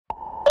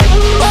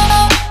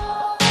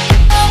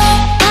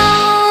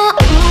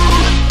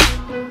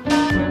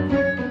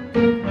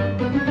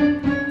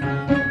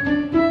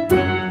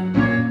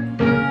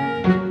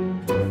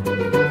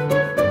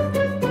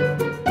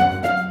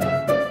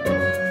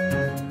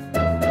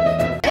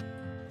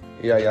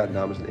Ja,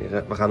 dames en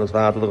heren. We gaan het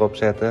water erop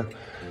zetten.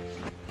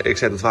 Ik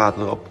zet het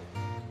water erop.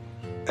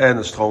 En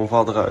de stroom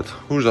valt eruit.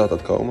 Hoe zal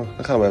dat komen?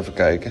 Dan gaan we even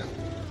kijken.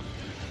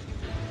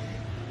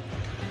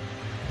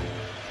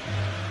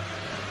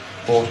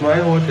 Volgens mij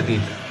hoort het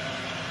niet.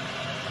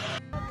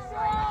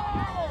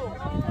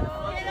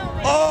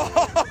 Oh!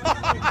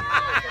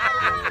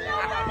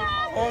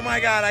 Oh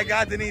my god, I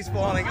got Denise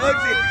falling. Look,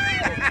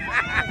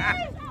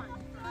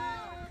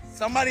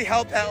 somebody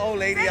help that old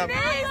lady up.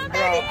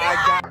 Bro,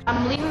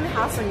 I'm leaving the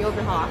house on your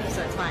behalf,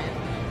 so it's fine.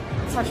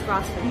 Such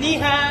prospect. Ni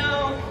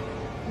hao.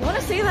 You want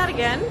to say that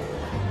again?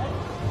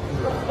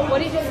 What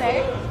did you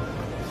say?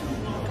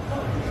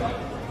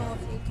 Oh,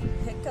 if you can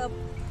pick up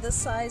the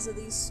size of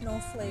these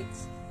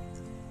snowflakes.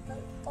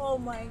 Oh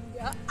my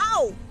god.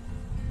 Ow!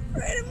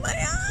 Right in my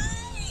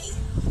eye!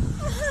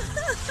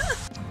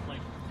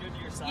 Like, good to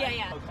your side?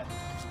 Yeah. Okay.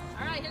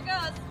 Alright, here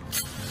goes.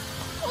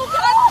 Oh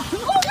god!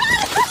 Oh god!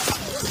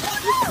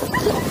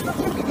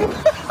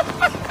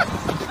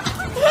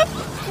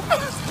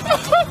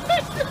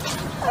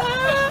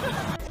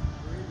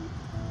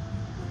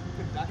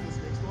 That this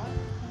next one?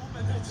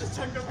 And then just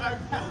check it back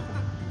down.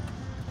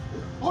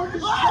 Oh,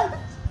 shit!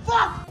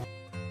 Fuck!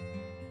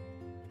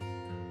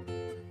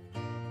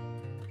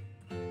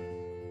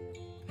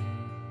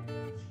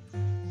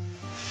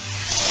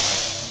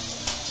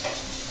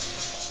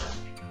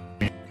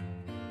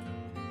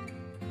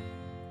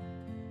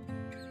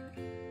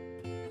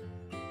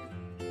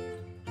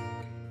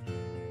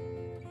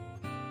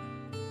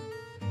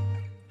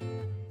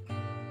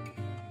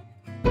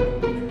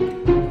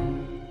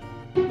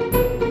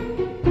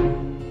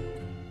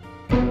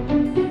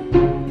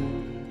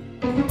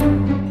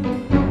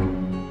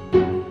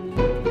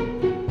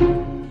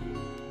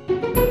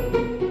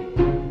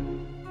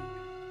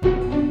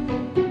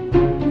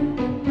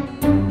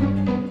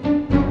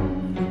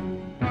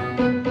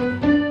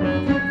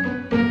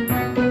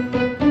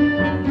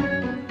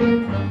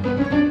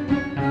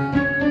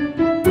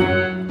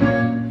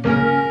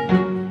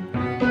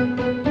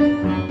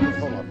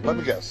 Let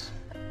me guess.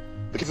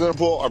 The kids in the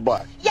pool are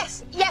black.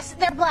 Yes,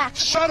 they're black.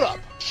 Shut up.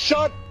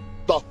 Shut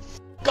the f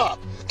up.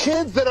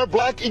 Kids that are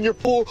black in your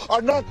pool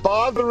are not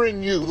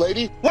bothering you,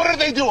 lady. What are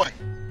they doing?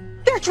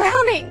 They're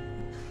drowning.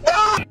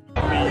 Ah!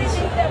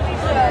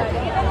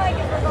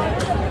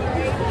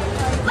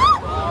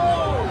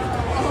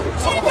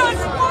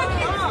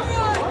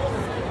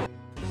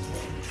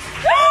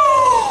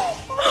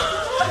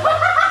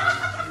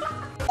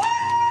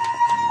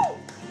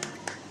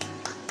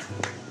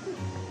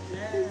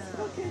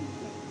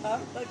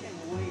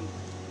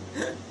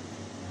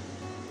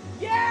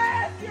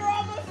 Yes! You're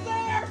almost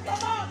there!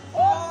 Come on!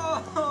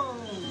 Oh!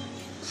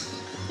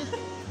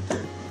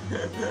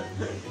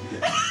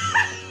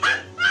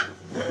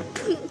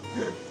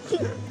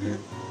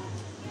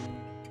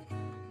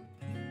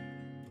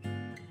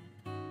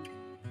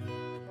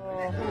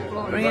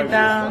 Bring it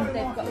down.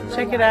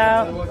 Check it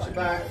out.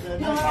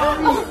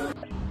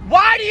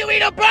 Why do you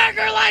eat a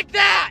burger like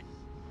that?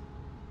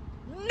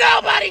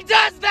 Nobody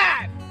does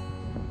that!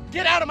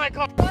 Get out of my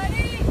car.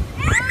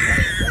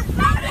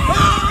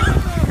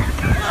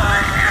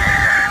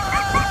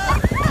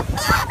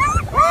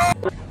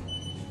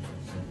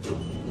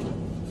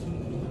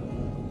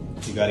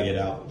 You gotta get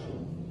out.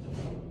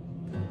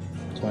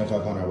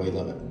 25 on our weight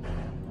limit.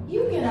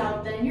 You get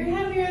out then. You're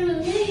heavier than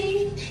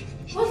me.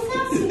 What's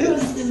that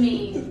supposed to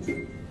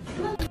mean?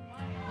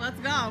 Let's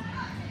go.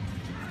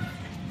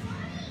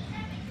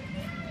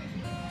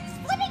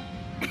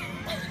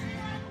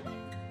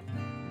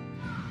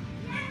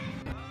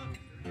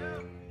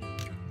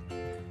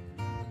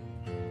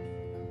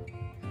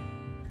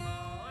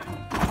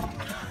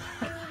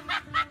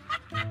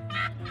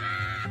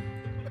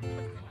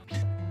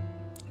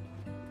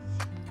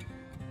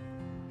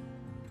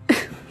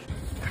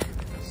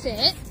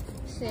 Sit.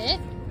 Sit.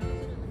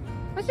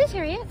 What's this,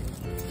 Harriet?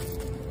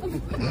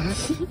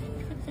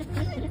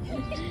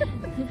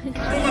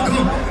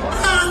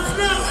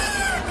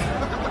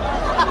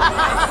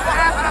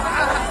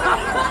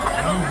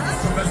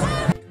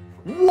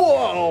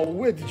 Whoa!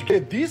 Where did you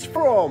get this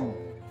from?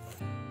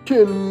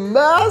 Fucking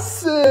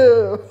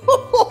massive!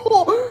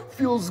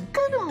 Feels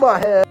good in my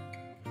head.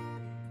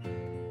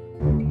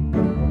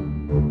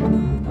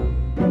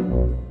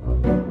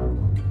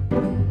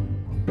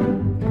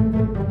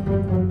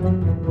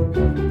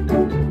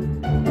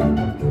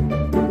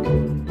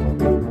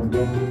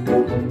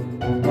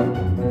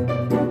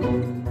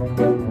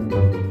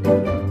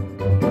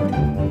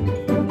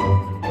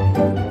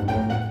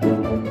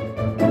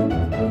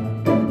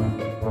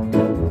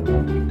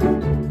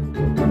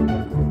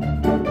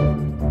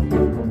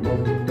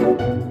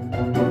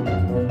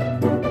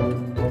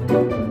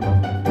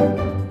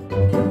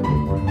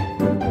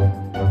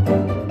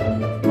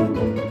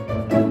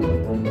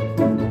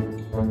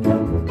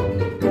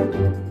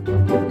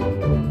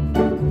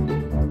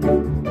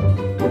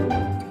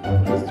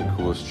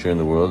 Chair in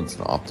the world. It's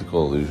an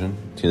optical illusion.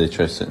 See, they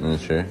try sitting in the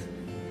chair.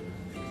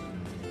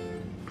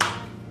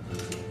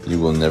 You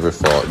will never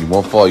fall. You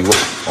won't fall. You won't.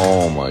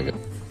 Oh my god.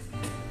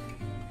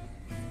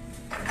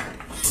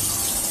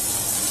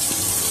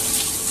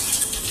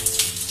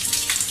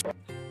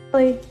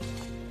 Really?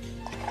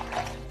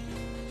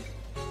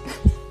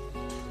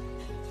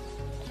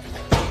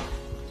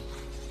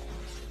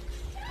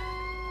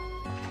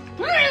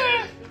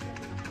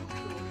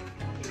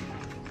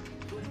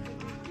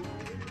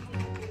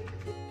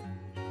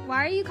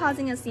 Why are you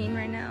causing a scene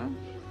right now?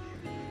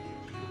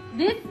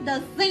 This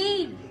the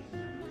scene.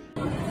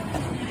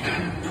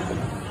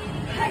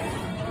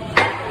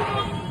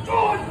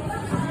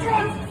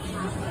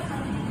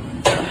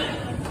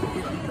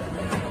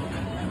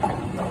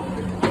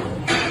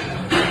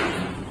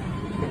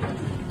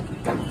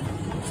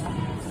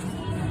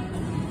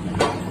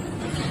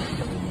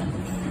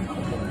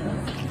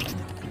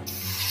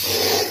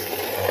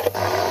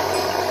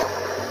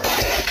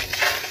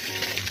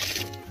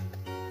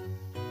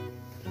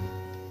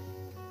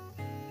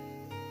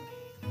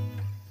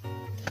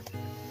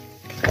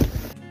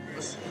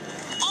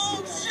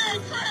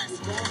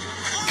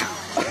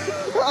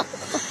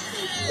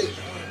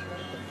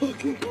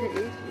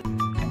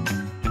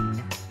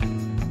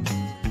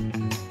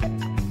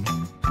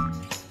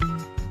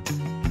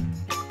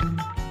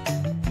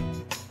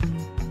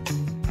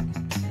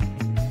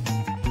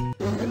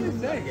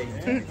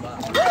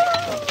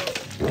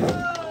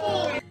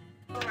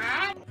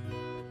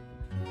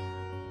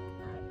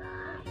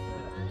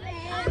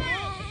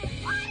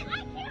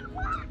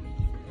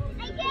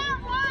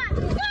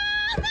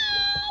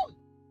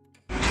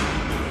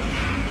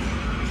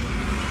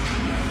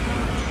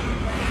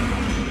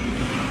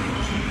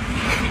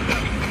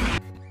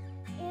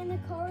 And the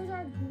colors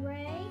are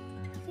gray.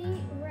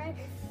 See, red.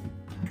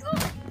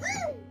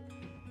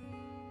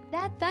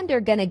 That thunder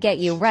gonna get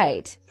you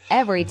right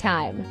every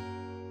time.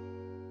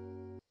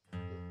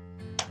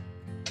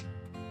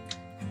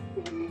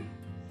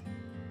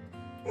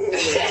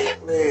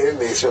 Man, that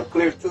made some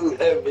clear too.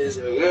 That bitch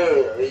a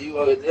girl. You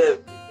want that?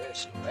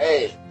 That's your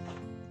ass.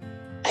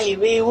 Hey,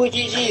 man, what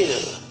you do?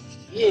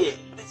 Yeah,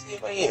 let's see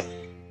if I am.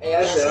 Hey,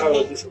 I said I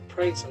would do some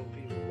pranks on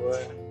people,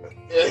 boy.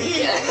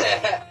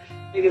 Yeah.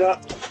 Pick it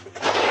up.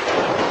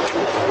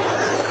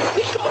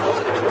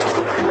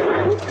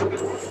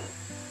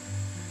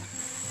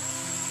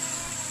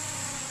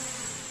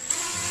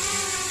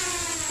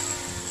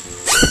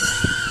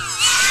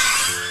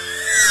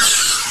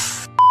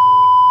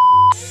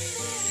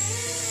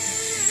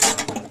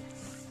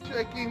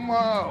 Check him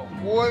out,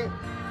 boy.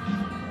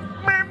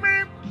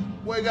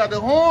 Boy got the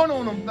horn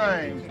on them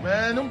things,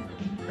 man.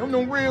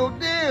 Them real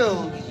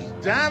deals.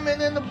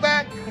 Diamond in the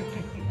back.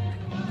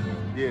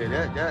 Yeah,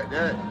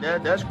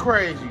 that's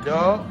crazy,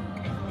 dog.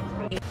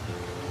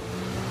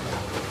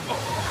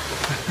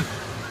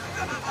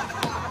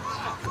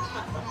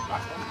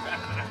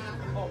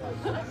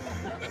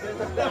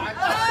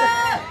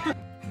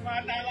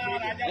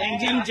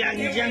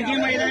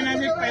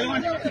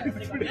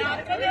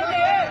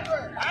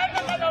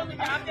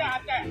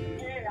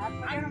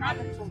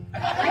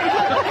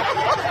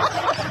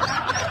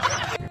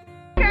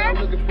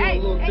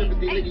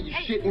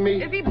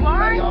 Is he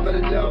blind?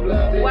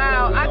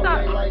 Wow, I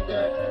thought,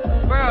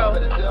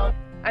 bro,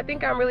 I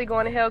think I'm really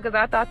going to hell because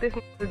I thought this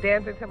was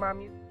dancing to my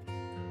music.